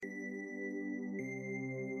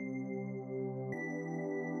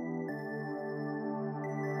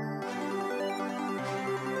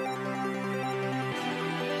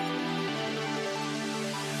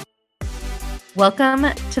Welcome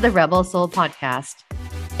to the Rebel Soul Podcast.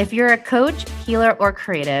 If you're a coach, healer, or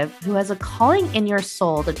creative who has a calling in your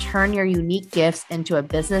soul to turn your unique gifts into a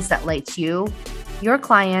business that lights you, your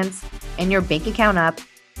clients, and your bank account up,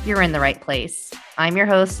 you're in the right place. I'm your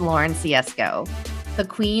host, Lauren Ciesco, the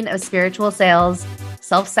queen of spiritual sales,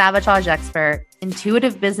 self-sabotage expert,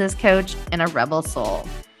 intuitive business coach, and a rebel soul.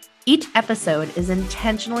 Each episode is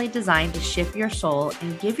intentionally designed to shift your soul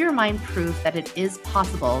and give your mind proof that it is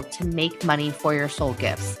possible to make money for your soul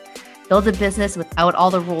gifts, build a business without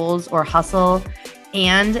all the rules or hustle,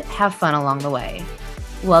 and have fun along the way.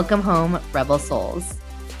 Welcome home, Rebel Souls.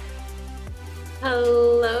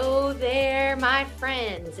 Hello there, my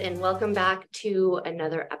friends, and welcome back to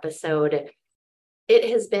another episode.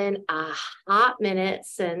 It has been a hot minute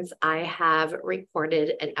since I have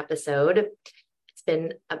recorded an episode. It's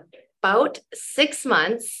been about 6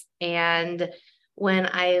 months, and when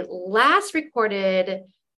I last recorded,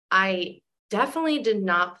 I definitely did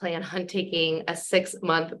not plan on taking a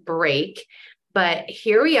 6-month break, but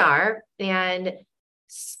here we are, and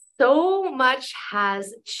so much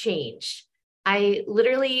has changed. I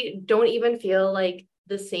literally don't even feel like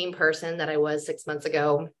the same person that I was 6 months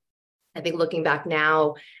ago. I think looking back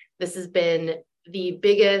now, this has been the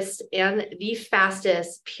biggest and the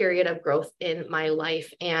fastest period of growth in my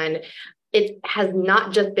life. And it has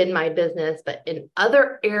not just been my business, but in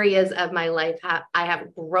other areas of my life, I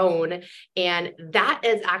have grown. And that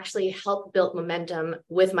has actually helped build momentum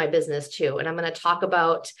with my business too. And I'm going to talk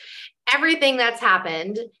about everything that's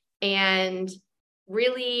happened and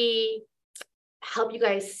really help you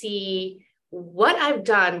guys see what I've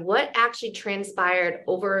done, what actually transpired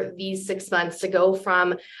over these 6 months to go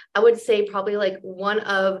from, I would say probably like one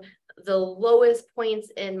of the lowest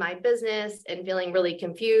points in my business and feeling really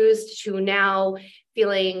confused to now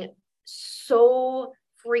feeling so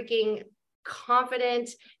freaking confident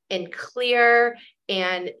and clear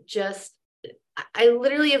and just, I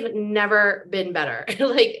literally have never been better.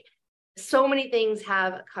 Like so many things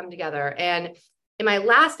have come together. And in my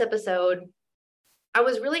last episode, I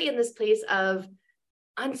was really in this place of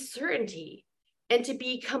uncertainty. And to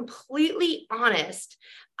be completely honest,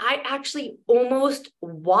 I actually almost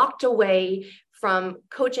walked away from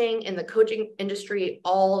coaching in the coaching industry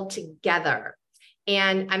altogether.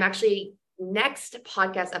 And I'm actually, next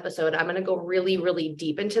podcast episode, I'm going to go really, really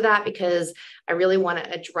deep into that because I really want to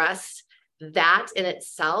address that in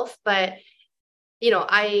itself. But,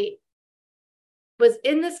 I was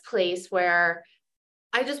in this place where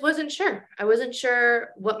I just wasn't sure. I wasn't sure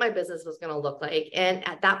what my business was going to look like. And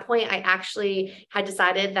at that point, I actually had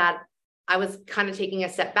decided that I was kind of taking a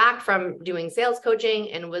step back from doing sales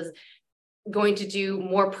coaching and was going to do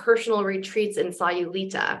more personal retreats in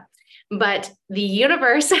Sayulita. But the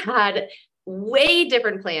universe had way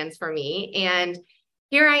different plans for me. And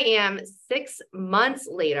here I am 6 months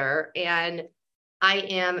later, and I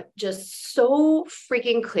am just so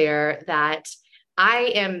freaking clear that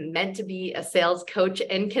I am meant to be a sales coach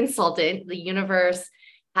and consultant. The universe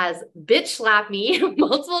has bitch slapped me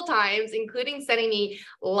multiple times, including sending me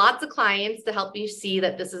lots of clients to help me see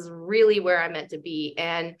that this is really where I'm meant to be.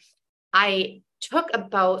 And I took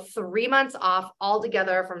about 3 months off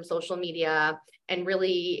altogether from social media and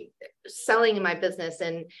really selling in my business.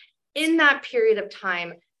 And in that period of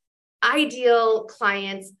time, ideal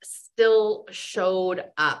clients still showed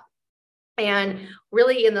up. And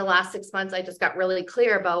really in the last 6 months, I just got really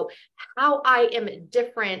clear about how I am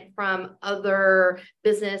different from other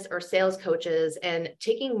business or sales coaches and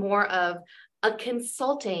taking more of a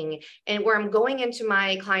consulting and where I'm going into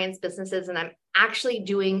my clients' businesses and I'm actually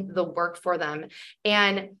doing the work for them.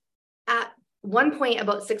 And at one point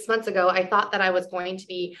about 6 months ago, I thought that I was going to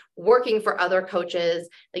be working for other coaches,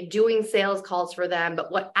 like doing sales calls for them.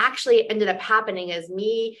 But what actually ended up happening is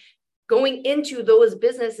me going into those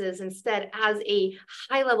businesses instead as a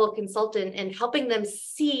high-level consultant and helping them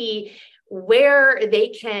see where they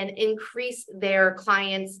can increase their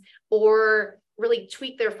clients or really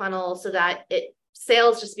tweak their funnel so that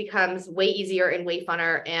sales just becomes way easier and way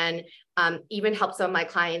funner, and even help some of my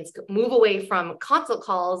clients move away from consult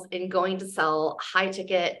calls and going to sell high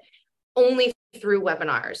ticket only through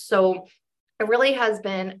webinars. So it really has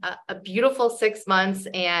been a beautiful 6 months.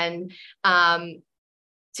 And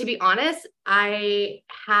to be honest, I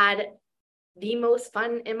had the most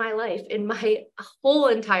fun in my life, in my whole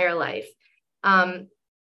entire life.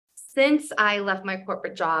 Since I left my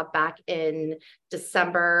corporate job back in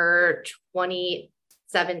December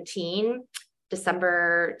 2017,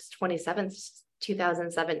 December 27th,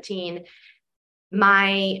 2017,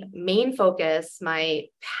 my main focus, my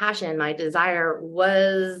passion, my desire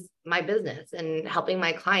was my business and helping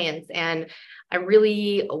my clients. And I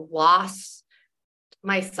really lost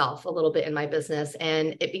myself a little bit in my business,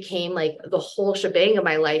 and it became like the whole shebang of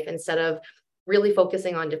my life instead of really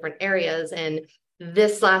focusing on different areas. And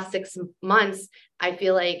this last 6 months, I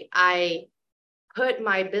feel like I put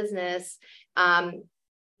my business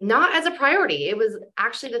not as a priority. It was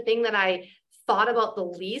actually the thing that I thought about the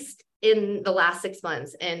least in the last 6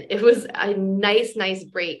 months. And it was a nice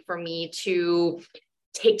break for me to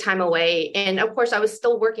take time away. And of course, I was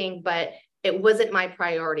still working, but it wasn't my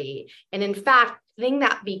priority. And in fact, the thing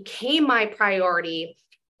that became my priority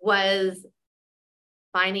was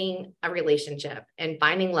finding a relationship and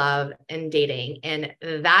finding love and dating. And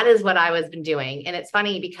that is what I was been doing. And it's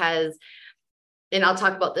funny because, and I'll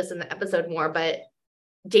talk about this in the episode more, but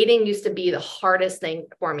dating used to be the hardest thing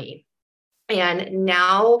for me. And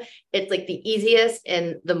now it's like the easiest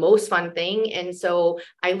and the most fun thing. And so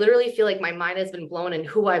I literally feel like my mind has been blown in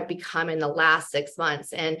who I've become in the last 6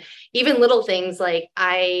 months. And even little things like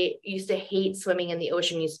I used to hate swimming in the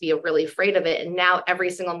ocean, used to be really afraid of it. And now every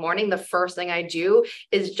single morning, the first thing I do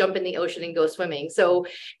is jump in the ocean and go swimming. So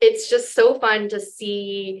it's just so fun to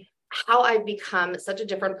see how I've become such a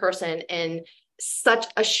different person in such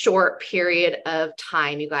a short period of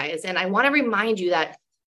time, you guys. And I want to remind you that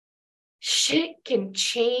shit can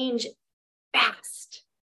change fast.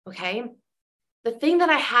 Okay. The thing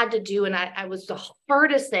that I had to do, and I was the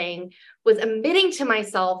hardest thing, was admitting to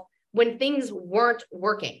myself when things weren't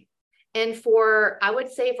working. And I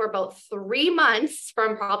would say for about 3 months,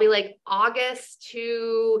 from probably like August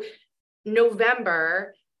to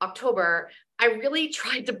November, October, I really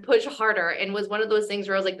tried to push harder and was one of those things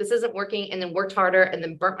where I was like, this isn't working, and then worked harder and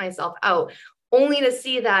then burnt myself out, only to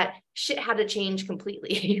see that shit had to change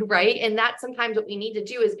completely, right? And that's sometimes what we need to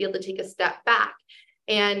do is be able to take a step back.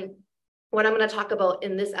 And what I'm going to talk about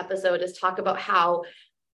in this episode is talk about how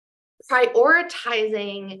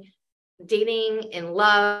prioritizing dating and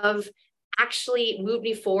love actually moved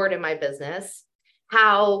me forward in my business,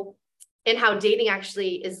 how dating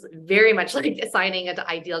actually is very much like assigning it to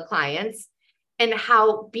ideal clients, and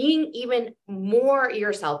how being even more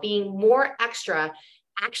yourself, being more extra,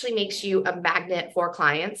 actually makes you a magnet for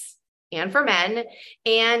clients and for men,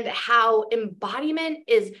 and how embodiment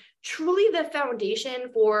is truly the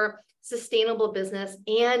foundation for sustainable business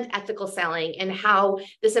and ethical selling, and how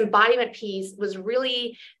this embodiment piece was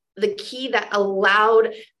really the key that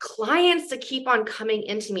allowed clients to keep on coming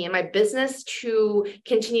into me and my business to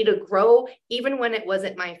continue to grow, even when it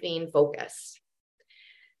wasn't my main focus.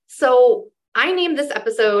 So I named this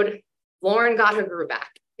episode Lauren Got Her Groove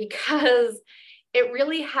Back, because it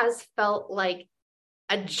really has felt like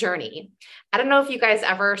a journey. I don't know if you guys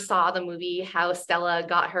ever saw the movie How Stella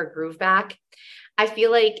Got Her Groove Back. I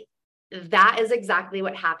feel like that is exactly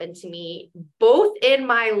what happened to me, both in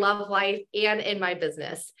my love life and in my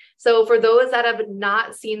business. So for those that have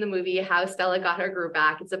not seen the movie How Stella Got Her Groove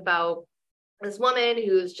Back, it's about this woman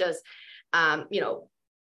who's just,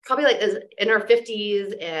 probably like is in her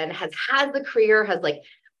 50s and has had the career, has like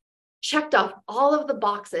checked off all of the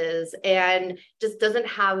boxes, and just doesn't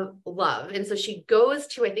have love. And so she goes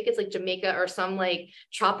to, I think it's like Jamaica or some like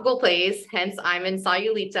tropical place, hence I'm in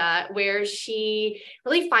Sayulita, where she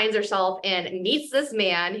really finds herself and meets this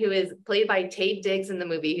man who is played by Taye Diggs in the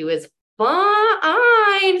movie, who is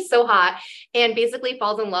fine, so hot, and basically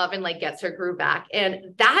falls in love and like gets her groove back.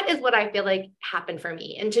 And that is what I feel like happened for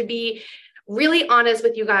me. And to be really honest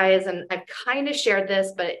with you guys, and I've kind of shared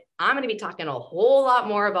this, but I'm going to be talking a whole lot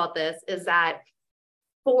more about this, is that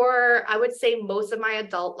for, I would say, most of my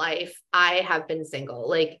adult life, I have been single.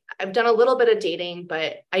 Like I've done a little bit of dating,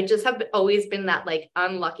 but I just have always been that like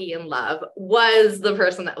unlucky in love, was the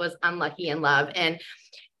person that was unlucky in love. And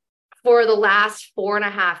for the last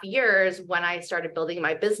 4.5 years, when I started building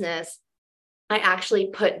my business, I actually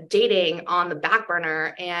put dating on the back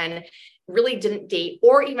burner and really didn't date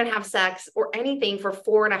or even have sex or anything for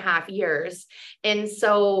 4.5 years. And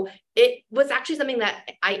so it was actually something that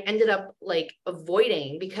I ended up like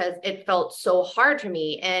avoiding because it felt so hard for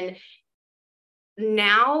me. And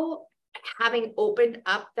now, having opened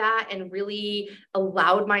up that and really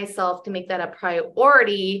allowed myself to make that a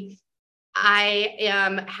priority, I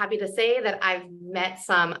am happy to say that I've met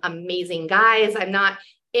some amazing guys. I'm not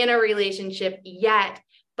in a relationship yet,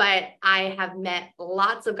 but I have met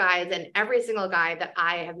lots of guys, and every single guy that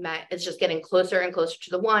I have met is just getting closer and closer to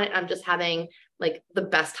the one. I'm just having like the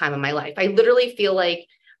best time of my life. I literally feel like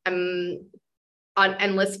I'm on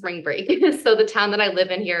endless spring break. So the town that I live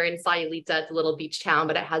in here in Sayulita, it's a little beach town,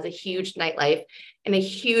 but it has a huge nightlife and a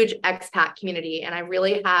huge expat community. And I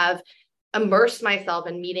really have immersed myself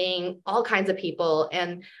in meeting all kinds of people.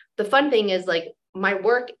 And the fun thing is like my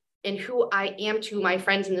work and who I am to my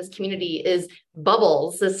friends in this community is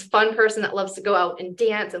Bubbles, this fun person that loves to go out and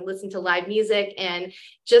dance and listen to live music and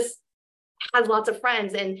just has lots of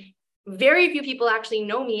friends. And very few people actually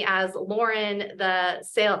know me as Lauren, the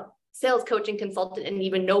sales coach and consultant, and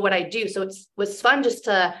even know what I do. So it was fun just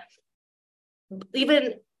to,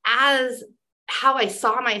 even as how I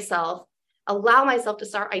saw myself, allow myself to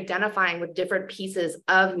start identifying with different pieces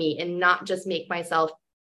of me and not just make myself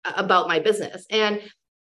about my business. And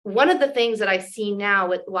one of the things that I see now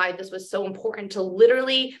with why this was so important to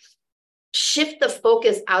literally shift the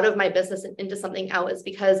focus out of my business and into something else is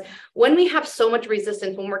because when we have so much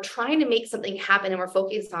resistance, when we're trying to make something happen and we're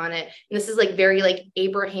focused on it, and this is like very like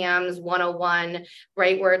Abraham's 101,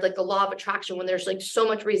 right? Where it's like the law of attraction, when there's like so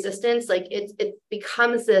much resistance, like it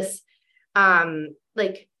becomes this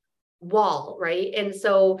like wall, right? And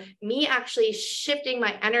so me actually shifting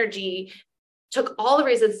my energy took all the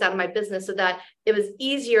resistance out of my business so that it was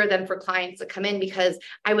easier then for clients to come in, because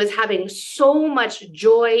I was having so much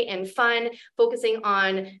joy and fun focusing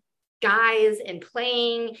on guys and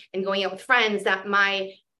playing and going out with friends that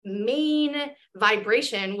my main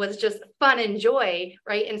vibration was just fun and joy,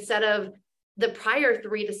 right? Instead of the prior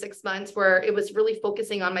 3 to 6 months where it was really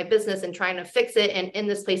focusing on my business and trying to fix it. And in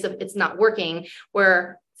this place of it's not working,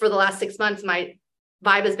 where for the last 6 months, my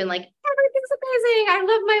vibe has been like, everything's amazing. I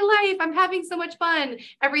love my life. I'm having so much fun.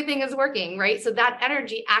 Everything is working, right? So that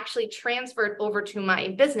energy actually transferred over to my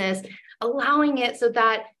business, allowing it so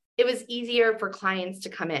that it was easier for clients to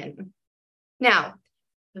come in. Now,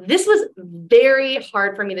 this was very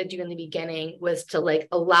hard for me to do in the beginning, was to like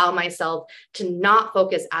allow myself to not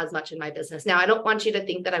focus as much in my business. Now, I don't want you to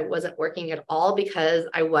think that I wasn't working at all, because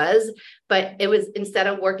I was, but it was, instead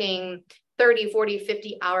of working 30, 40,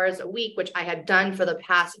 50 hours a week, which I had done for the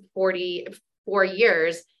past 44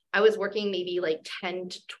 years, I was working maybe like 10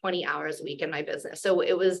 to 20 hours a week in my business. So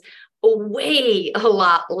it was a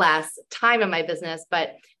lot less time in my business,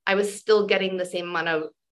 but I was still getting the same amount of,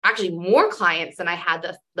 actually more clients than I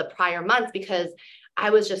had the prior month, because I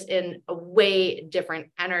was just in a way different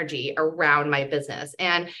energy around my business.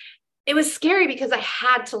 And it was scary because I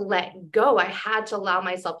had to let go. I had to allow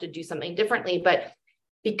myself to do something differently. But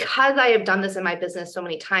because I have done this in my business so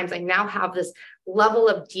many times, I now have this level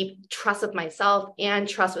of deep trust with myself and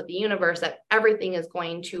trust with the universe that everything is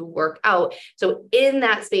going to work out. So in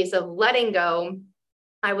that space of letting go,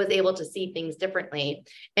 I was able to see things differently.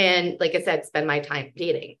 And like I said, spend my time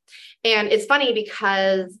dating. And it's funny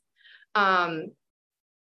because I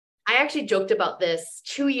actually joked about this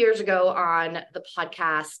 2 years ago on the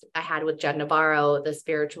podcast I had with Jen Navarro, the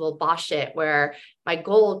Spiritual Boss Shit, where my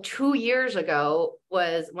goal 2 years ago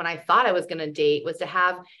was, when I thought I was going to date, was to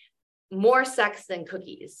have more sex than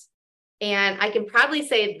cookies. And I can proudly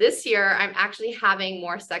say this year, I'm actually having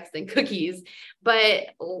more sex than cookies. But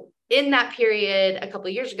in that period, a couple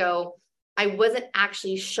of years ago, I wasn't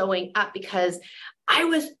actually showing up because I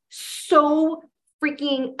was so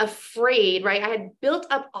freaking afraid, right? I had built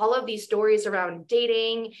up all of these stories around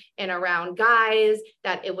dating and around guys,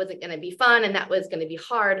 that it wasn't going to be fun and that was going to be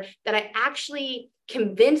hard, that I actually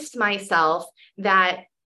convinced myself that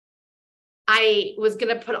I was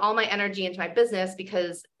going to put all my energy into my business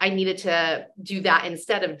because I needed to do that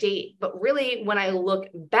instead of date. But really, when I look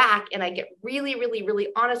back and I get really, really, really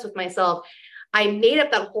honest with myself, I made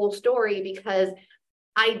up that whole story because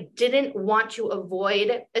I didn't want to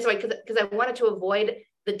avoid, because I wanted to avoid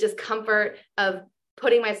the discomfort of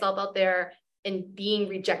putting myself out there and being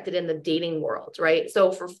rejected in the dating world, right?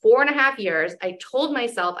 So for 4.5 years, I told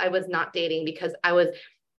myself I was not dating because I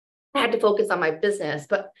had to focus on my business.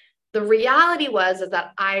 But the reality is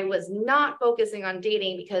that I was not focusing on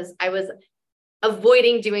dating because I was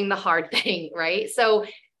avoiding doing the hard thing, right? So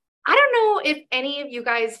I don't know if any of you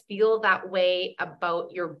guys feel that way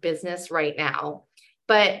about your business right now.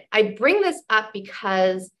 But I bring this up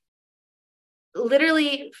because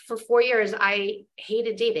literally for 4 years, I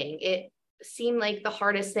hated dating. It seemed like the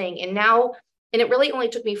hardest thing. And it really only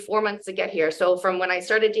took me 4 months to get here. So from when I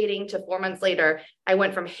started dating to 4 months later, I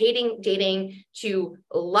went from hating dating to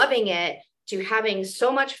loving it, to having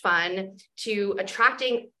so much fun, to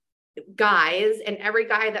attracting guys. And every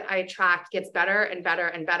guy that I attract gets better and better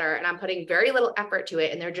and better. And I'm putting very little effort to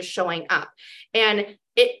it, and they're just showing up. And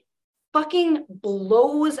it fucking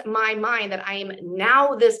blows my mind that I am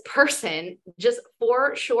now this person just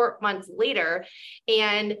 4 short months later.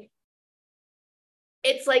 And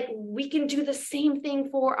it's like, we can do the same thing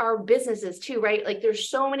for our businesses too, right? Like there's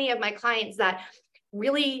so many of my clients that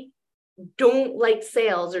really don't like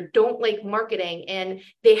sales or don't like marketing. And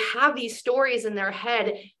they have these stories in their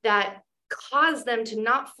head that cause them to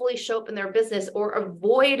not fully show up in their business or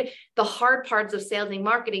avoid the hard parts of sales and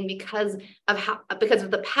marketing because of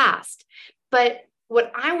the past. But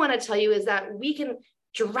what I want to tell you is that we can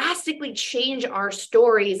drastically change our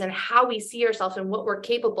stories and how we see ourselves and what we're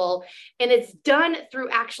capable. And it's done through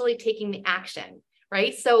actually taking the action,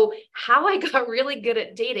 right? So how I got really good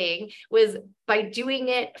at dating was by doing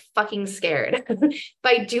it fucking scared,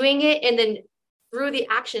 by doing it. And then through the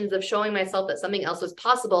actions of showing myself that something else was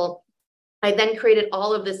possible, I then created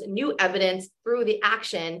all of this new evidence through the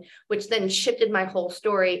action, which then shifted my whole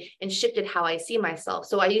story and shifted how I see myself.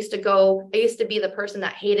 So I used to be the person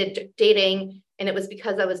that hated dating, and it was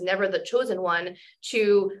because I was never the chosen one,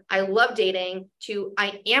 to I love dating, to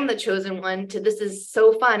I am the chosen one, to this is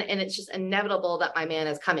so fun. And it's just inevitable that my man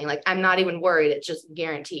is coming. Like, I'm not even worried. It's just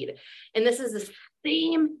guaranteed. And this is the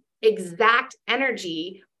same exact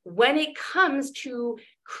energy when it comes to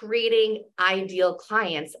creating ideal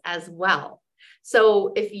clients as well.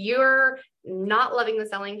 So if you're not loving the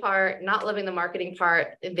selling part, not loving the marketing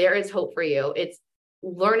part, there is hope for you. It's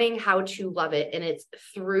learning how to love it. And it's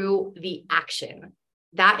through the action.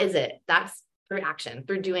 That is it. That's through action,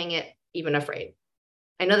 through doing it, even afraid.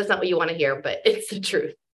 I know that's not what you want to hear, but it's the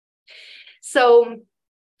truth. So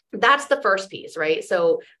that's the first piece, right?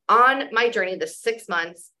 So on my journey, the 6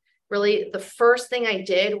 months, really the first thing I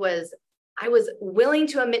did was I was willing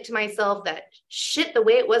to admit to myself that shit, the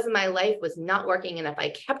way it was in my life was not working. And if I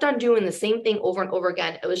kept on doing the same thing over and over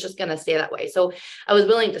again, it was just going to stay that way. So I was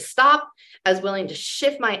willing to stop. I was willing to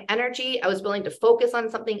shift my energy. I was willing to focus on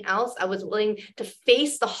something else. I was willing to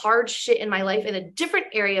face the hard shit in my life in a different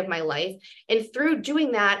area of my life. And through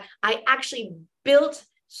doing that, I actually built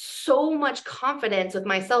so much confidence with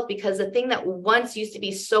myself, because the thing that once used to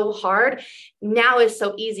be so hard now is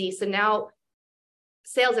so easy. So now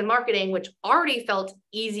sales and marketing, which already felt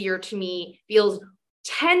easier to me, feels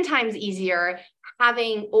 10 times easier,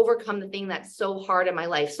 having overcome the thing that's so hard in my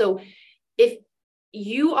life. So if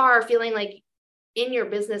you are feeling like in your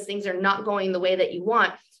business, things are not going the way that you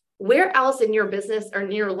want, where else in your business or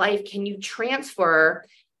in your life can you transfer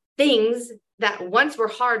things that once were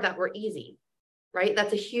hard that were easy, right?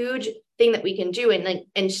 That's a huge thing that we can do.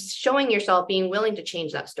 And showing yourself, being willing to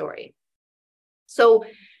change that story. So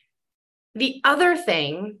the other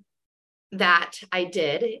thing that I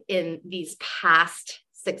did in these past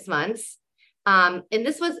 6 months, and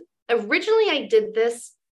this was originally, I did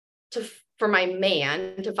this for my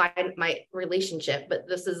man to find my relationship, but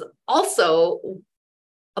this is also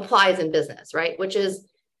applies in business, right? Which is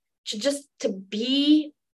to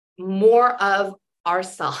be more of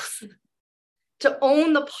ourselves, to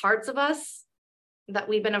own the parts of us that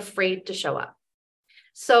we've been afraid to show up.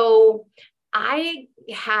 So I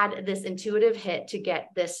had this intuitive hit to get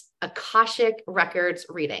this Akashic Records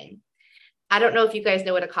reading. I don't know if you guys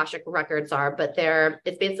know what Akashic Records are, but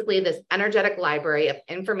it's basically this energetic library of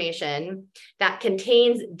information that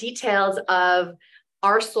contains details of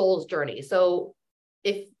our soul's journey. So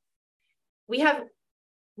if we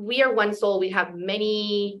are one soul, we have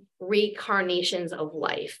many reincarnations of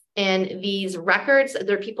life. And these records,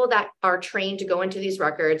 there are people that are trained to go into these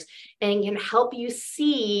records and can help you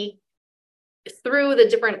see through the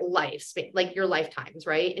different lives, like your lifetimes,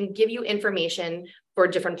 right? And give you information for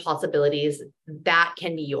different possibilities that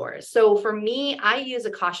can be yours. So for me, I use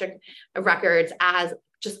Akashic Records as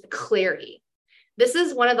just clarity. This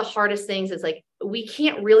is one of the hardest things, is like, we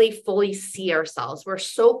can't really fully see ourselves. We're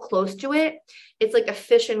so close to it. It's like a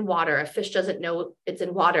fish in water. A fish doesn't know it's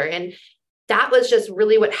in water. And that was just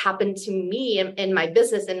really what happened to me in my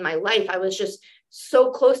business, in my life. I was just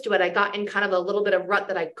so close to it. I got in kind of a little bit of rut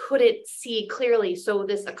that I couldn't see clearly. So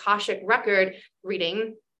this Akashic Record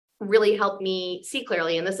reading really helped me see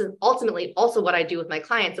clearly. And this is ultimately also what I do with my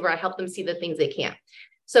clients, where I help them see the things they can't.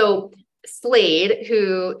 So Slade,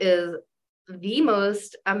 who is the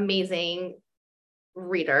most amazing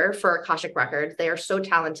reader for Akashic Records, they are so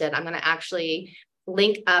talented. I'm going to actually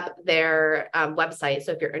link up their website.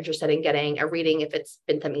 So if you're interested in getting a reading, if it's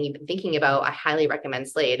been something you've been thinking about, I highly recommend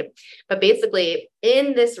Slade. But basically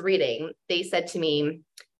in this reading, they said to me,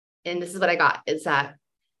 and this is what I got, is that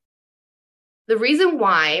the reason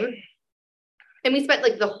why, and we spent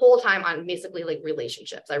like the whole time on basically like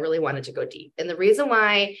relationships. I really wanted to go deep. And the reason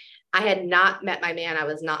why I had not met my man, I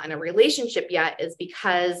was not in a relationship yet, is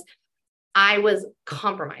because I was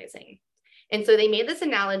compromising. And so they made this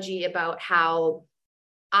analogy about how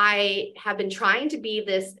I have been trying to be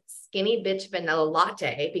this skinny bitch vanilla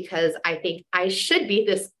latte, because I think I should be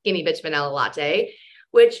this skinny bitch vanilla latte,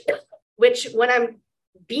 which when I'm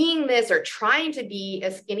being this or trying to be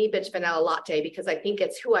a skinny bitch vanilla latte because I think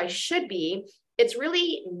it's who I should be, it's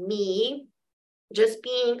really me just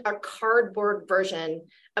being a cardboard version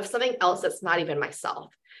of something else that's not even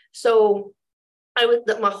myself. So I was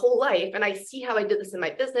my whole life, and I see how I did this in my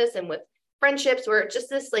business and with friendships, where it's just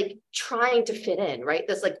this like trying to fit in, right?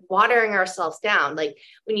 This like watering ourselves down. Like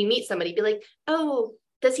when you meet somebody, be like, oh,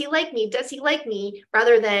 does he like me? Does he like me?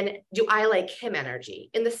 Rather than do I like him energy.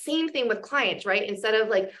 And the same thing with clients, right? Instead of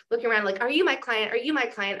like looking around like, are you my client? Are you my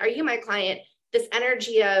client? Are you my client? This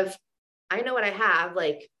energy of, I know what I have.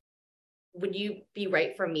 Like, would you be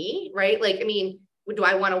right for me? Right? Like, I mean, do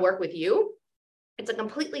I want to work with you? It's a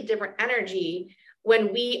completely different energy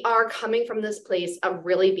when we are coming from this place of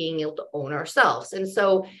really being able to own ourselves. And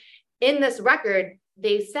so in this record,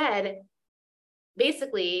 they said,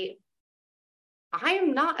 basically, I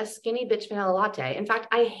am not a skinny bitch vanilla latte. In fact,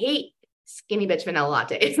 I hate skinny bitch vanilla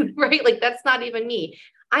lattes, right? Like that's not even me.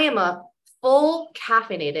 I am a full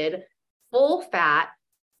caffeinated, full fat,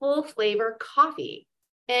 full flavor coffee.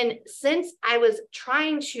 And since I was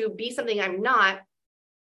trying to be something I'm not,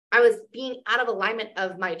 I was being out of alignment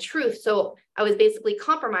of my truth. So I was basically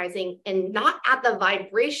compromising and not at the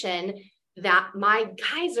vibration that my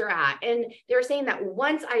guys are at. And they were saying that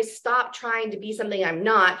once I stopped trying to be something I'm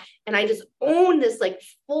not, and I just own this like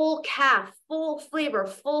full calf, full flavor,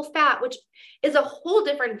 full fat, which is a whole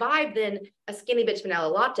different vibe than a skinny bitch vanilla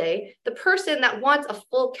latte. The person that wants a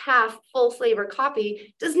full calf, full flavor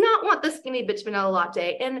coffee does not want the skinny bitch vanilla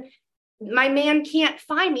latte. And my man can't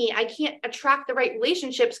find me. I can't attract the right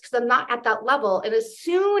relationships because I'm not at that level. And as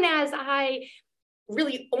soon as I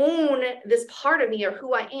really own this part of me or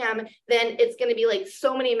who I am, then it's going to be like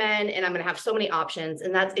so many men and I'm going to have so many options.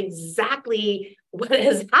 And that's exactly what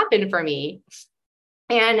has happened for me.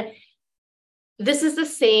 And this is the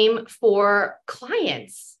same for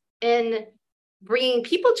clients and bringing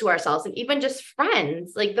people to ourselves and even just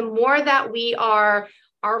friends. Like the more that we are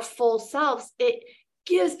our full selves, it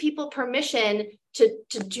gives people permission to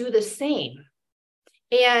do the same.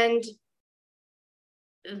 And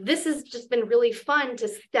this has just been really fun to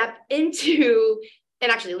step into,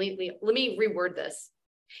 and actually, let me reword this.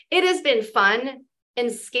 It has been fun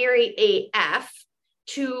and scary AF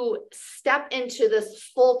to step into this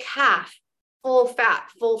full calf, full fat,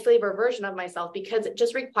 full flavor version of myself, because it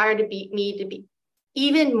just required me to be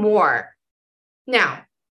even more. Now,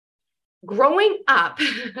 growing up,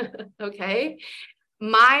 okay,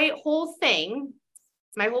 my whole thing,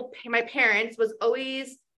 my parents was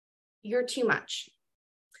always, you're too much.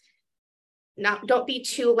 Don't be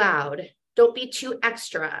too loud. Don't be too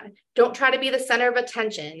extra. Don't try to be the center of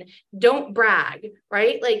attention. Don't brag,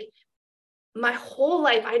 right? Like my whole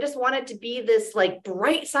life, I just wanted to be this like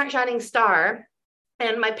bright, shining star.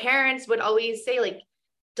 And my parents would always say like,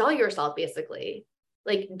 dull yourself, basically.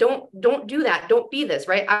 Like, don't do that. Don't be this,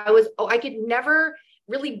 right? I could never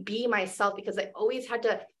really be myself because I always had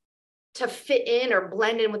to fit in or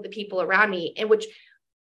blend in with the people around me. And which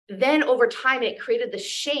then over time, it created the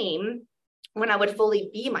shame when I would fully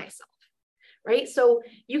be myself, right? So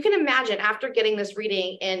you can imagine after getting this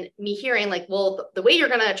reading and me hearing like, well, the way you're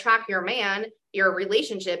going to attract your man, your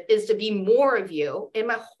relationship is to be more of you. And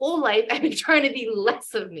my whole life, I've been trying to be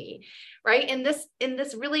less of me, right? And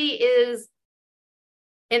this really is,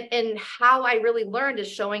 and how I really learned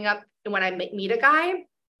is showing up. And when I meet a guy,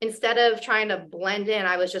 instead of trying to blend in,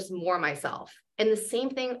 I was just more myself. And the same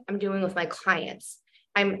thing I'm doing with my clients.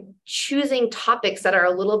 I'm choosing topics that are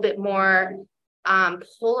a little bit more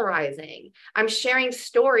polarizing. I'm sharing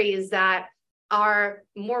stories that are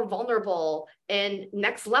more vulnerable and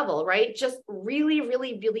next level, right? Just really,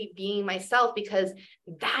 really, really being myself, because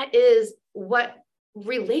that is what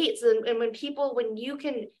relates. And when you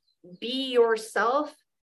can be yourself,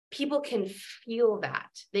 people can feel that.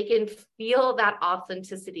 They can feel that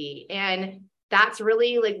authenticity. And that's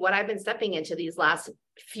really like what I've been stepping into these last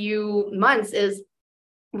few months, is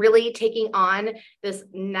really taking on this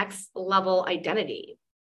next level identity.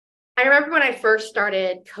 I remember when I first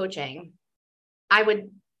started coaching, I would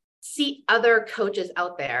see other coaches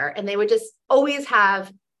out there and they would just always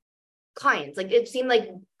have clients. Like it seemed like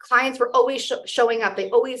clients were always showing up. They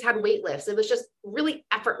always had wait lists. It was just really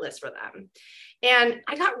effortless for them. And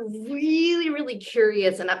I got really, really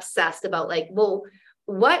curious and obsessed about like, well,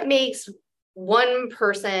 what makes one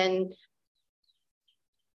person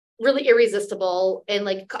really irresistible and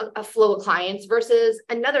like a flow of clients versus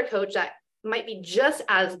another coach that might be just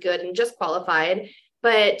as good and just qualified,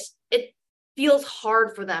 but it feels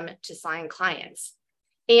hard for them to sign clients.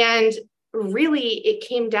 And really it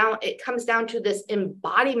comes down to this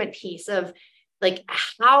embodiment piece of like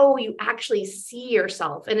how you actually see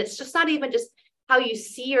yourself. And it's just not even just how you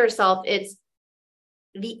see yourself, it's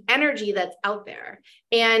the energy that's out there.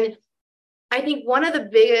 And I think one of the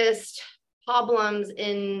biggest problems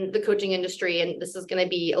in the coaching industry, and this is going to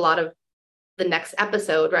be a lot of the next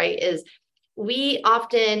episode, right, is we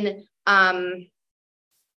often,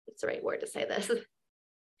 what's the right word to say this?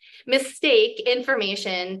 Mistake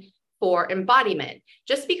information for embodiment.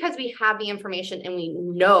 Just because we have the information and we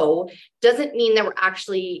know doesn't mean that we're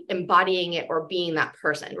actually embodying it or being that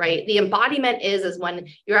person, right? The embodiment is when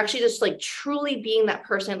you're actually just like truly being that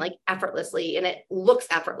person, like effortlessly, and it looks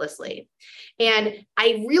effortlessly. And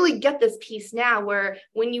I really get this piece now where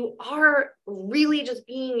when you are really just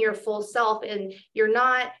being your full self and you're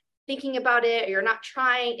not thinking about it, or you're not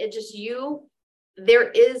trying, it's just you, there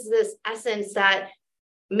is this essence that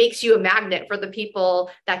makes you a magnet for the people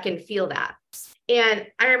that can feel that. And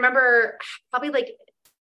I remember probably like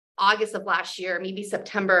August of last year, maybe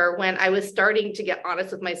September, when I was starting to get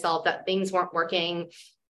honest with myself that things weren't working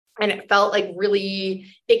and it felt like really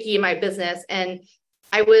icky in my business. And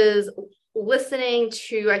I was listening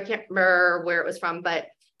to, I can't remember where it was from, but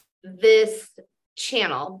this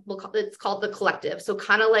channel, it's called The Collective. So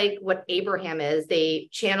kind of like what Abraham is, they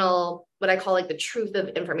channel what I call like the truth of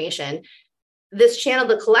information. This channel,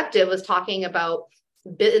 The Collective, was talking about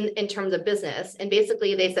in terms of business. And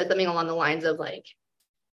basically they said something along the lines of like,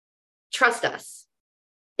 trust us.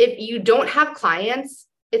 If you don't have clients,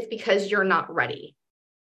 it's because you're not ready.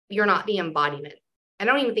 You're not the embodiment. I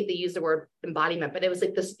don't even think they used the word embodiment, but it was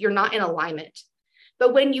like this, you're not in alignment.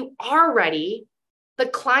 But when you are ready, the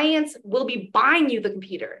clients will be buying you the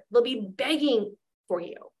computer. They'll be begging for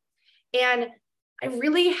you. And I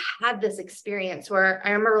really had this experience where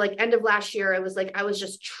I remember like end of last year, it was like, I was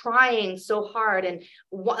just trying so hard and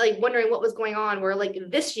like wondering what was going on, where like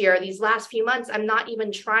this year, these last few months, I'm not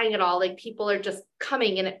even trying at all. Like people are just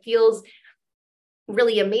coming and it feels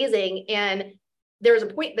really amazing. And there was a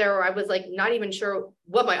point there where I was like, not even sure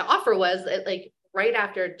what my offer was, like right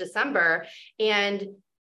after December, and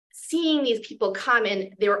seeing these people come,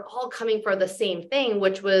 and they were all coming for the same thing,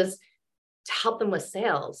 which was to help them with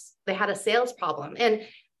sales. They had a sales problem. And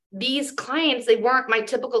these clients, they weren't my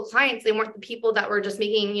typical clients. They weren't the people that were just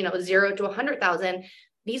making, 0 to 100,000.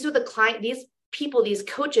 These were these people, these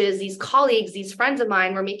coaches, these colleagues, these friends of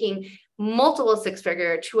mine were making multiple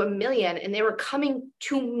six-figure to $1 million. And they were coming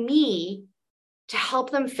to me to help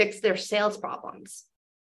them fix their sales problems.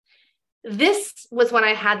 This was when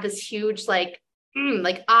I had this huge,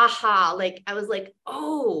 aha, I was like,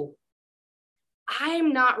 oh,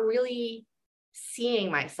 I'm not really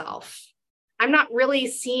seeing myself. I'm not really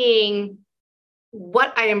seeing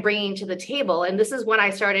what I am bringing to the table. And this is when I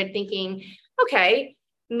started thinking, okay,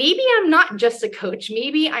 maybe I'm not just a coach.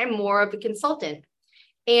 Maybe I'm more of a consultant.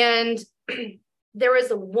 And there was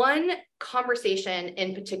one conversation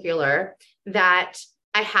in particular that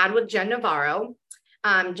I had with Jen Navarro.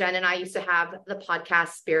 Jen and I used to have the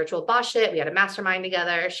podcast Spiritual Boss Shit. We had a mastermind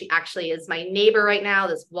together. She actually is my neighbor right now,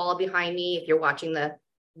 this wall behind me. If you're watching the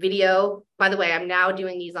video, by the way, I'm now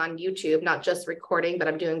doing these on YouTube, not just recording, but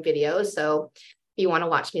I'm doing videos. So if you want to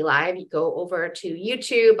watch me live, you go over to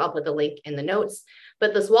YouTube. I'll put the link in the notes.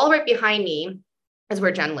 But this wall right behind me is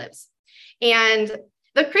where Jen lives. And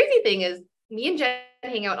the crazy thing is, me and Jen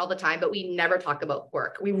hang out all the time, but we never talk about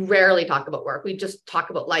work. We rarely talk about work. We just talk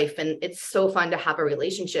about life. And it's so fun to have a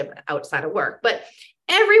relationship outside of work. But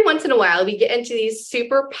every once in a while, we get into these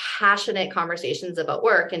super passionate conversations about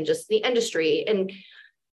work and just the industry. And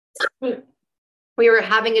we were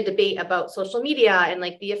having a debate about social media and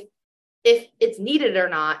like if it's needed or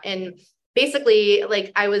not. And basically,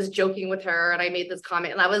 like, I was joking with her and I made this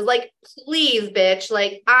comment and I was like, please, bitch,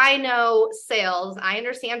 like, I know sales, I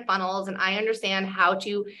understand funnels, and I understand how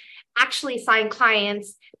to actually sign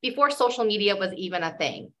clients before social media was even a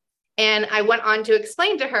thing. And I went on to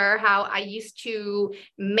explain to her how I used to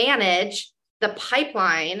manage the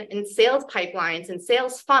pipeline and sales pipelines and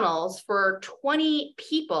sales funnels for 20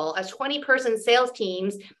 people as 20-person sales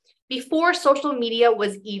teams before social media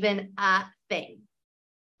was even a thing.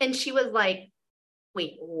 And she was like,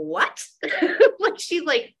 wait, what? Like, she's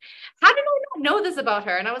like, how did I not know this about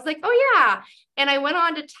her? And I was like, oh yeah. And I went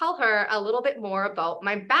on to tell her a little bit more about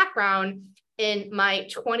my background in my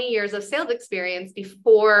 20 years of sales experience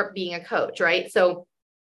before being a coach, right? So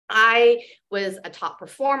I was a top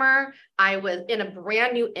performer. I was in a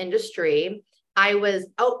brand new industry. I was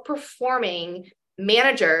outperforming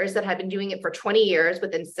managers that had been doing it for 20 years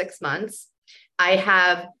within 6 months. I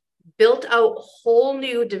have built out whole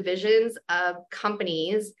new divisions of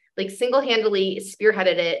companies, like single-handedly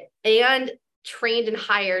spearheaded it and trained and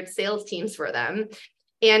hired sales teams for them,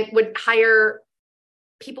 and would hire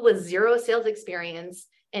people with zero sales experience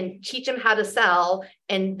and teach them how to sell.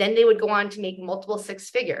 And then they would go on to make multiple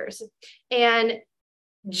six figures. And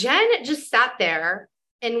Jen just sat there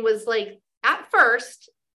and was like at first,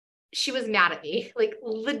 she was mad at me, like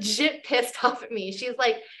legit pissed off at me. She's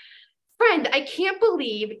like, friend, I can't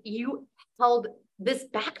believe you held this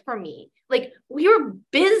back from me. Like, we were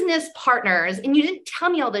business partners and you didn't tell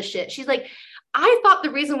me all this shit. She's like, I thought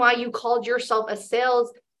the reason why you called yourself a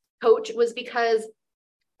sales coach was because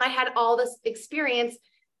I had all this experience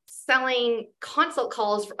selling consult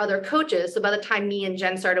calls for other coaches. So by the time me and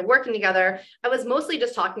Jen started working together, I was mostly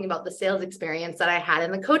just talking about the sales experience that I had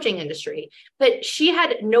in the coaching industry. But she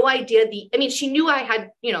had no idea she knew I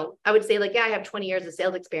had, I would say like, yeah, I have 20 years of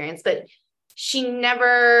sales experience, but she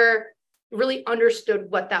never really understood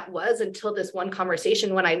what that was until this one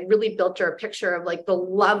conversation when I really built her a picture of like the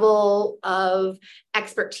level of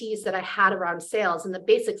expertise that I had around sales and the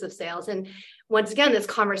basics of sales. And once again, this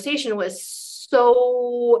conversation was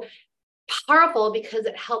so powerful because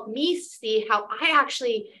it helped me see how I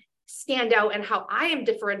actually stand out and how I am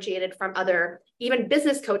differentiated from other even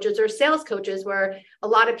business coaches or sales coaches, where a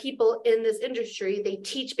lot of people in this industry, they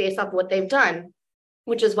teach based off what they've done,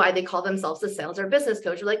 which is why they call themselves a sales or business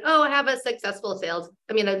coach. They're like, oh, I have a successful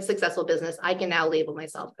business. I can now label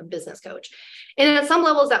myself a business coach. And at some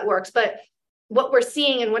levels that works. But what we're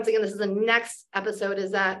seeing, and once again, this is the next episode,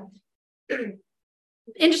 is that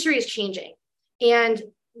industry is changing and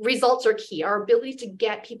results are key. Our ability to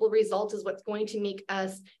get people results is what's going to make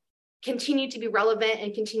us continue to be relevant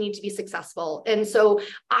and continue to be successful. And so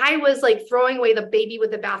I was like throwing away the baby with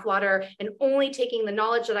the bathwater and only taking the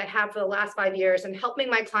knowledge that I have for the last 5 years and helping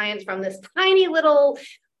my clients from this tiny little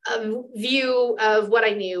view of what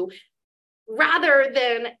I knew, rather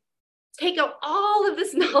than take out all of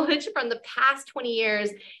this knowledge from the past 20 years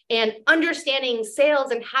and understanding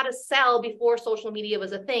sales and how to sell before social media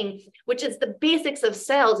was a thing, which is the basics of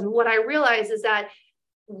sales. And what I realized is that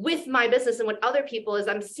with my business and with other people is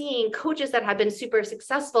I'm seeing coaches that have been super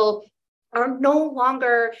successful are no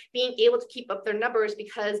longer being able to keep up their numbers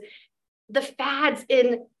because the fads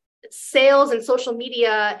in sales and social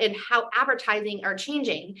media and how advertising are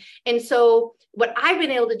changing. And so what I've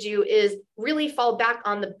been able to do is really fall back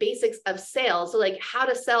on the basics of sales. So like how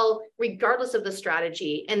to sell regardless of the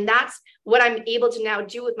strategy. And that's what I'm able to now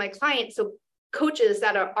do with my clients. So coaches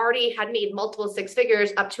that are already had made multiple six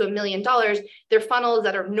figures up to $1 million, their funnels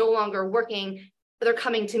that are no longer working, they're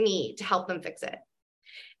coming to me to help them fix it.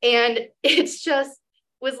 And it's just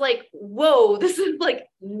was like, whoa, this is like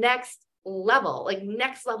next level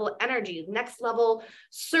energy, next level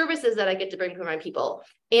services that I get to bring for my people.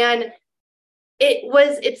 And it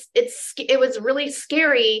was really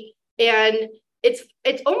scary. And it's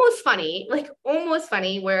almost funny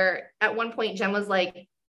where at one point Jen was like,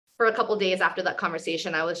 for a couple of days after that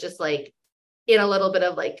conversation, I was just like in a little bit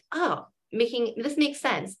of like, oh, this makes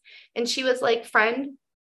sense. And she was like, friend,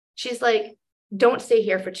 she's like, don't stay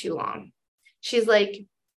here for too long. She's like,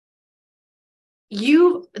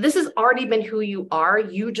 this has already been who you are.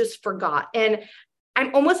 You just forgot. And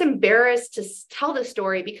I'm almost embarrassed to tell this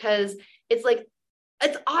story because it's like,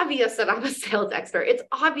 it's obvious that I'm a sales expert. It's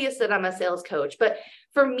obvious that I'm a sales coach. But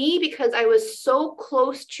for me, because I was so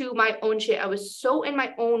close to my own shit, I was so in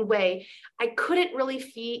my own way, I couldn't really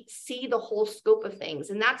see the whole scope of things.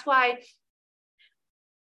 And that's why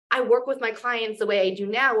I work with my clients the way I do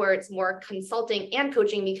now, where it's more consulting and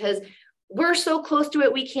coaching, because we're so close to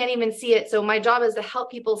it, we can't even see it. So my job is to help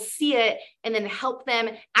people see it and then help them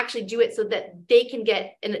actually do it so that they can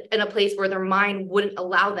get in a place where their mind wouldn't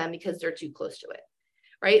allow them because they're too close to it.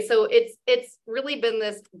 Right. So it's really been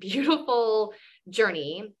this beautiful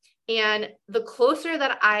journey. And the closer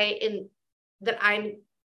that I'm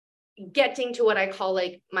getting to what I call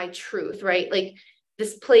like my truth, right? Like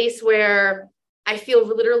this place where I feel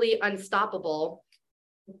literally unstoppable,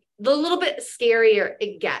 the little bit scarier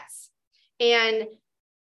it gets. And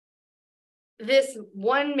this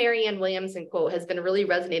one Marianne Williamson quote has been really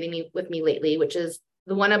resonating with me lately, which is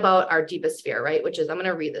the one about our deepest fear, right? Which is, I'm going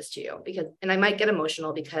to read this to you and I might get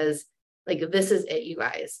emotional because like, this is it, you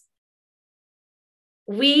guys.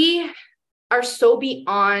 We are so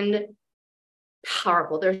beyond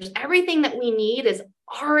powerful. There's everything that we need is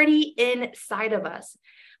already inside of us,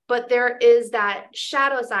 but there is that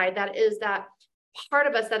shadow side. That is that part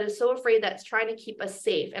of us that is so afraid that's trying to keep us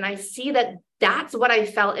safe. And I see that that's what I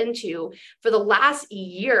fell into for the last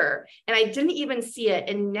year. And I didn't even see it.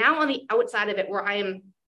 And now on the outside of it, where I am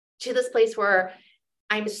to this place where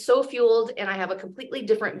I'm so fueled and I have a completely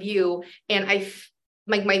different view. And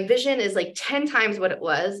my vision is like 10 times what it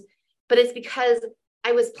was, but it's because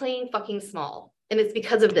I was playing fucking small. And it's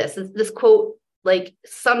because of this quote, like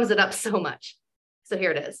sums it up so much. So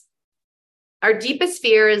here it is. Our deepest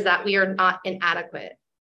fear is that we are not inadequate.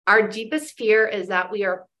 Our deepest fear is that we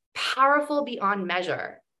are powerful beyond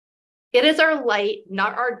measure. It is our light,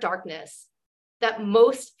 not our darkness, that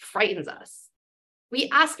most frightens us. We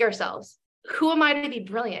ask ourselves, who am I to be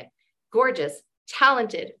brilliant, gorgeous,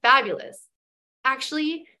 talented, fabulous?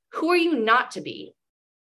 Actually, who are you not to be?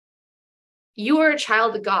 You are a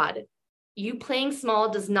child of God. You playing small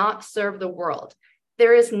does not serve the world.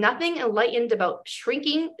 There is nothing enlightened about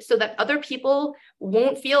shrinking so that other people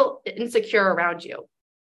won't feel insecure around you.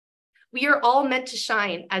 We are all meant to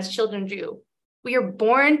shine as children do. We are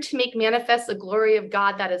born to make manifest the glory of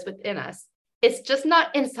God that is within us. It's just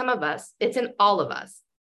not in some of us, it's in all of us.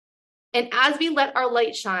 And as we let our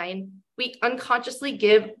light shine, we unconsciously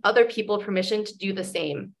give other people permission to do the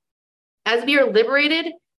same. As we are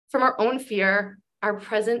liberated from our own fear, our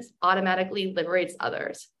presence automatically liberates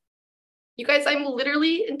others. You guys, I'm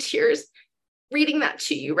literally in tears reading that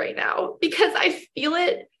to you right now because I feel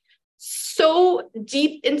it so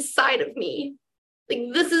deep inside of me.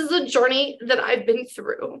 Like, this is a journey that I've been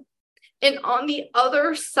through. And on the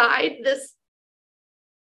other side, this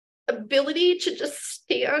ability to just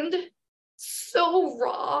stand so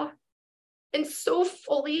raw and so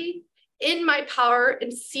fully in my power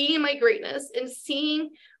and seeing my greatness and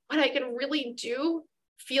seeing what I can really do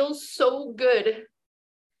feels so good.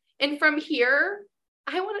 And from here,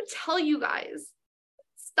 I want to tell you guys,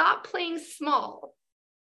 stop playing small.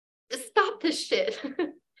 Stop this shit.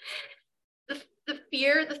 The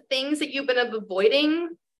fear, the things that you've been avoiding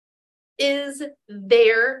is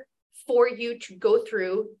there for you to go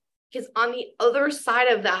through, because on the other side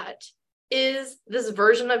of that is this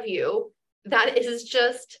version of you that is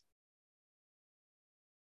just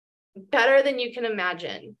better than you can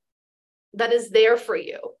imagine, that is there for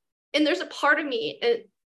you. And there's a part of me,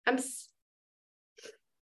 and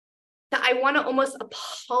that I want to almost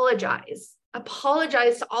apologize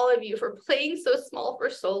to all of you for playing so small for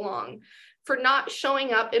so long, for not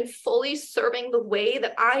showing up and fully serving the way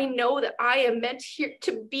that I know that I am meant here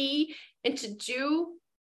to be and to do.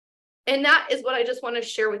 And that is what I just want to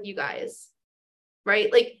share with you guys,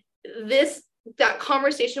 right? Like that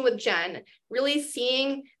conversation with Jen, really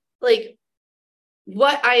seeing like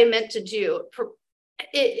what I am meant to do.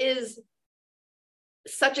 It is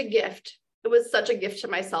such a gift. It was such a gift to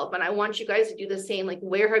myself. And I want you guys to do the same. Like,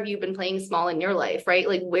 where have you been playing small in your life, right?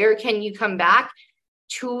 Like, where can you come back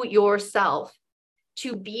to yourself,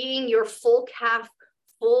 to being your full calf,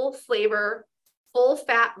 full flavor, full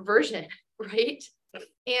fat version, right?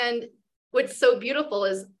 And what's so beautiful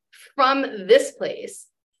is from this place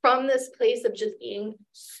of just being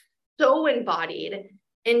so embodied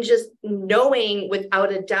and just knowing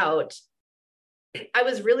without a doubt, I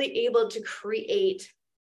was really able to create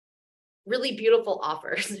really beautiful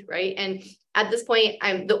offers, right? And at this point,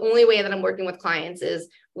 the only way that I'm working with clients is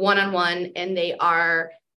one-on-one, and they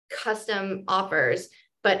are custom offers.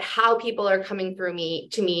 But how people are coming through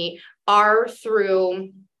to me are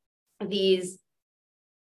through these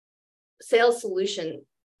sales solution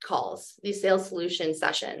calls, these sales solution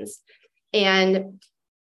sessions. And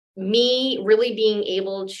me really being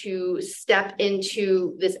able to step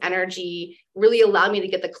into this energy really allowed me to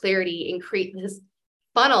get the clarity and create this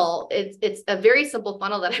funnel. It's a very simple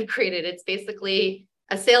funnel that I've created. It's basically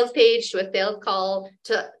a sales page to a sales call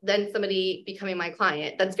to then somebody becoming my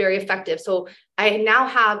client. That's very effective. So I now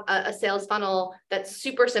have a sales funnel that's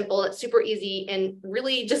super simple, it's super easy, and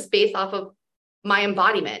really just based off of my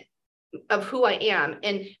embodiment of who I am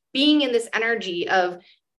and being in this energy of,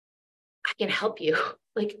 I can help you.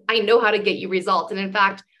 Like, I know how to get you results. And in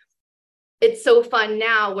fact, it's so fun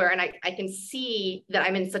now where, and I can see that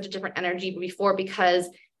I'm in such a different energy before, because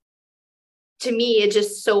to me, it's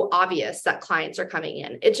just so obvious that clients are coming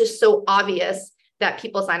in. It's just so obvious that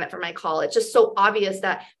people sign up for my call. It's just so obvious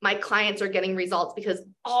that my clients are getting results, because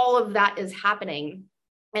all of that is happening.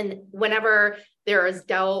 And whenever there is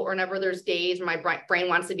doubt, or whenever there's days where my brain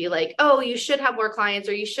wants to be like, oh, you should have more clients,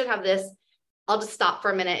 or you should have this, I'll just stop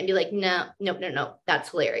for a minute and be like, no, that's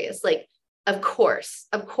hilarious. Like, of course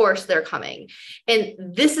they're coming.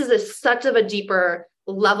 And this is such of a deeper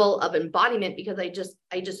level of embodiment, because I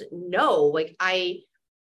just know, like, I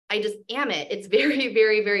just am it. It's very,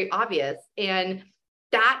 very, very obvious. And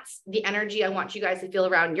that's the energy I want you guys to feel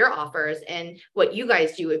around your offers and what you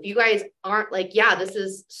guys do. If you guys aren't like, yeah, this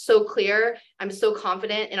is so clear, I'm so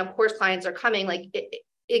confident, and of course clients are coming, like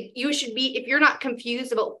you should be, if you're not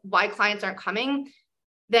confused about why clients aren't coming,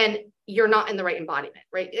 then you're not in the right embodiment,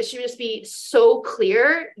 right? It should just be so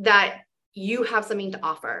clear that you have something to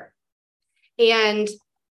offer. And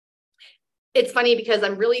it's funny because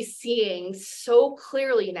I'm really seeing so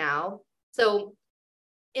clearly now. So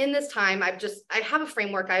in this time, I have a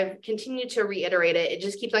framework. I've continued to reiterate it. It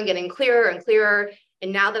just keeps on getting clearer and clearer.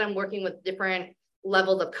 And now that I'm working with different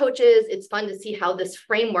levels of coaches. It's fun to see how this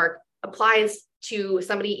framework applies to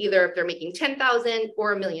somebody, either if they're making 10,000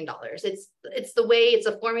 or $1 million. It's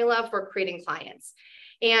a formula for creating clients.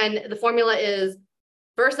 And the formula is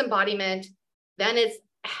first embodiment, then it's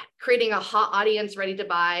creating a hot audience ready to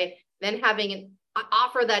buy, then having an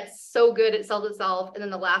offer that's so good it sells itself. And then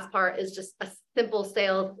the last part is just a simple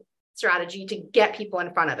sales strategy to get people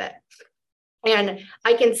in front of it. And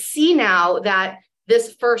I can see now that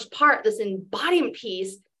this first part, this embodiment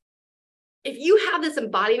piece, if you have this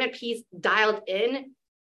embodiment piece dialed in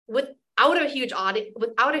without a huge audience,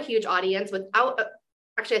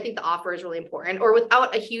 actually, I think the offer is really important, or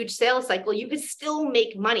without a huge sales cycle, you could still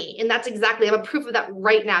make money. And that's exactly, I'm a proof of that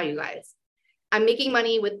right now, you guys. I'm making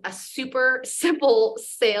money with a super simple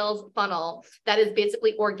sales funnel that is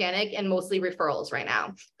basically organic and mostly referrals right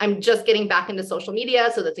now. I'm just getting back into social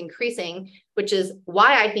media, so that's increasing, which is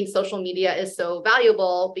why I think social media is so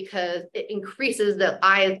valuable, because it increases the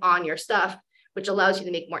eyes on your stuff, which allows you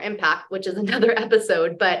to make more impact, which is another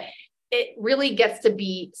episode, but it really gets to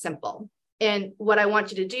be simple. And what I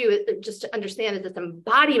want you to do is just to understand is this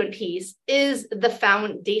embodiment piece is the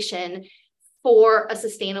foundation for a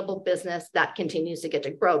sustainable business that continues to get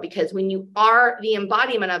to grow. Because when you are the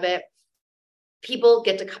embodiment of it, people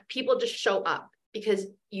just show up because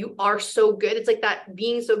you are so good. It's like that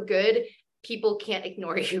being so good, people can't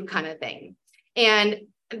ignore you kind of thing. And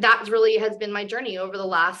that really has been my journey over the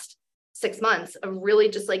last 6 months of really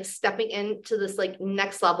just like stepping into this like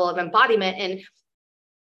next level of embodiment. And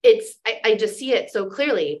I just see it so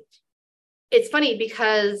clearly. It's funny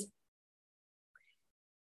because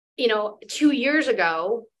 2 years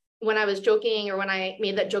ago, when I was joking, or when I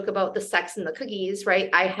made that joke about the sex and the cookies, right?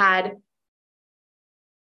 I had,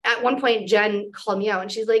 at one point, Jen called me out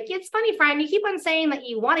and she's like, it's funny, friend, you keep on saying that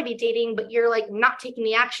you want to be dating, but you're like not taking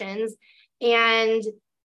the actions. And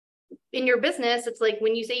in your business, it's like,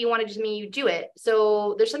 when you say you want to do something, you do it.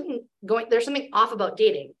 So there's something off about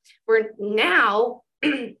dating, where now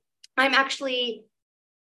I'm actually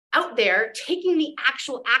out there taking the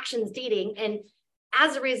actual actions dating. And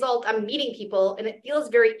as a result, I'm meeting people and it feels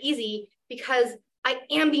very easy because I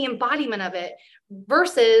am the embodiment of it,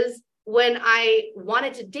 versus when I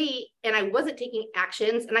wanted to date and I wasn't taking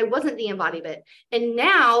actions and I wasn't the embodiment. And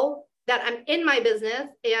now that I'm in my business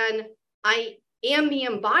and I am the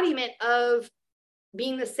embodiment of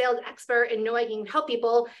being the sales expert and know I can help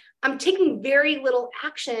people, I'm taking very little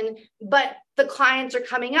action, but the clients are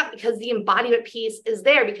coming up because the embodiment piece is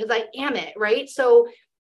there, because I am it, right? So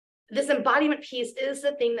this embodiment piece is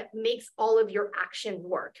the thing that makes all of your action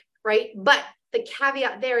work, right? But the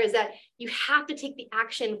caveat there is that you have to take the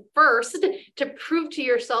action first to prove to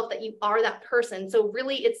yourself that you are that person. So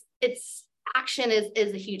really it's action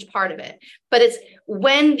is a huge part of it, but it's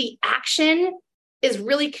when the action is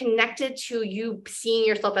really connected to you seeing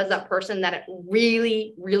yourself as that person that it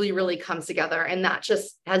really, really, really comes together. And that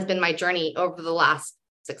just has been my journey over the last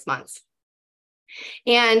 6 months.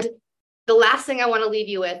 And the last thing I want to leave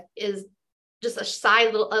you with is just a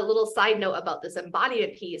little side note about this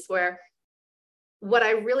embodiment piece, where what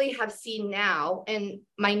I really have seen now, and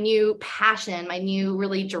my new passion, my new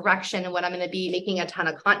really direction, and what I'm going to be making a ton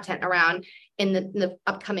of content around in the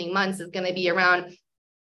upcoming months, is going to be around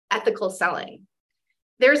ethical selling.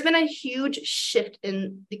 There's been a huge shift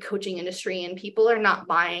in the coaching industry, and people are not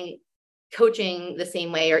buying coaching the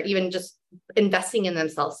same way, or even just investing in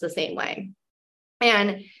themselves the same way.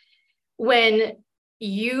 And when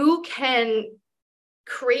you can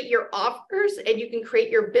create your offers and you can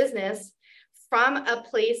create your business from a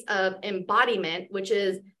place of embodiment, which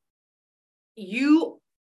is you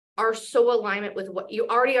are so alignment with what you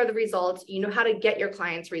already are, the results, you know how to get your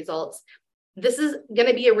clients results. This is going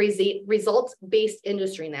to be a results-based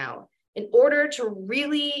industry now. In order to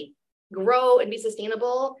really grow and be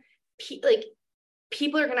sustainable,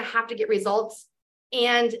 people are going to have to get results.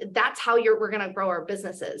 And that's how we're going to grow our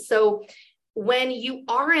businesses. So when you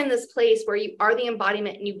are in this place where you are the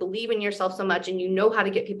embodiment and you believe in yourself so much and you know how to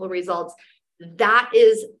get people results, that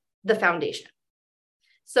is the foundation.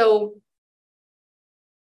 So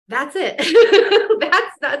that's it.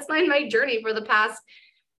 that's my journey for the past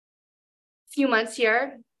few months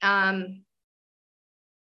here.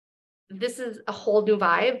 This is a whole new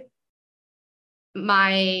vibe.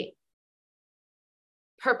 My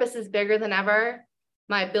purpose is bigger than ever.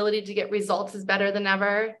 My ability to get results is better than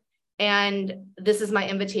ever. And this is my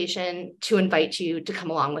invitation to invite you to come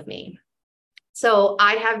along with me. So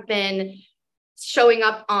I have been showing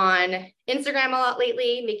up on Instagram a lot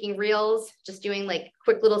lately, making reels, just doing like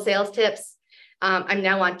quick little sales tips. I'm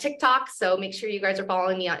now on TikTok, so make sure you guys are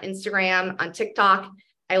following me on Instagram, on TikTok.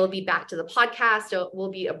 I will be back to the podcast. So it will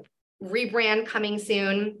be rebrand coming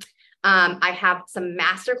soon. I have some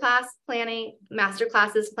masterclasses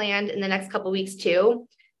planned in the next couple of weeks too.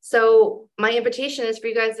 So my invitation is for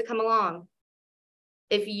you guys to come along.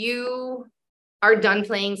 If you are done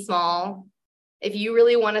playing small, if you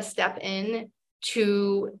really want to step in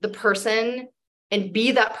to the person and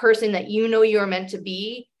be that person that you know you're meant to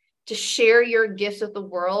be, to share your gifts with the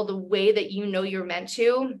world the way that you know you're meant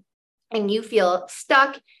to, and you feel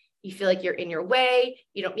stuck, you feel like you're in your way,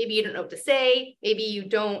 maybe you don't know what to say, maybe you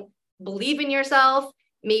don't believe in yourself,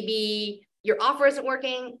 maybe your offer isn't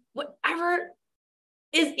working, whatever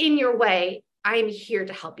is in your way, I'm here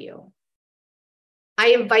to help you. I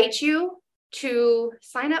invite you to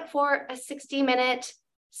sign up for a 60-minute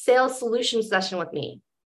sales solution session with me.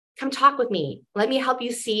 Come talk with me. Let me help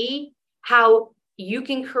you see how you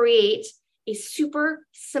can create a super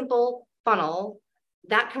simple funnel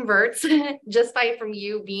that converts just from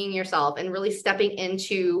you being yourself and really stepping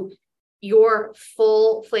into your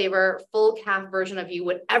full flavor, full calf version of you,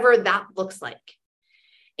 whatever that looks like.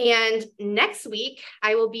 And next week,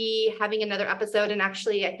 I will be having another episode. And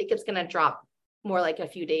actually, I think it's going to drop more like a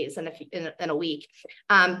few days in a week.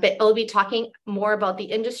 But I'll be talking more about the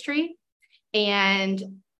industry. And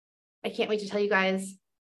I can't wait to tell you guys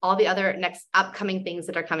all the other next upcoming things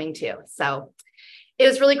that are coming too. So it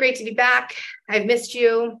was really great to be back. I've missed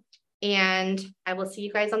you. And I will see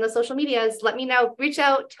you guys on the social medias. Let me know, reach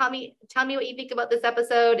out, tell me what you think about this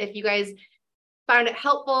episode. If you guys found it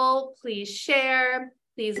helpful, please share,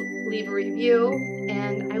 please leave a review,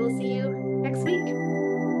 and I will see you next week.